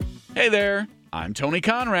Hey there, I'm Tony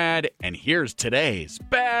Conrad, and here's today's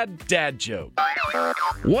bad dad joke.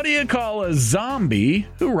 What do you call a zombie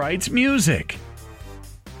who writes music?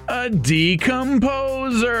 A decomposer.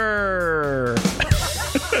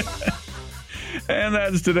 And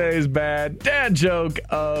that's today's bad dad joke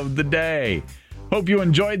of the day. Hope you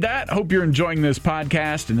enjoyed that. Hope you're enjoying this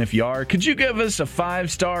podcast. And if you are, could you give us a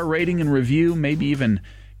 5-star rating and review? Maybe even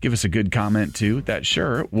give us a good comment too. That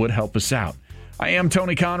sure would help us out. I am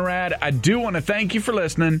Tony Conrad. I do want to thank you for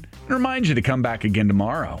listening and remind you to come back again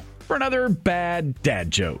tomorrow for another bad dad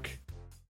joke.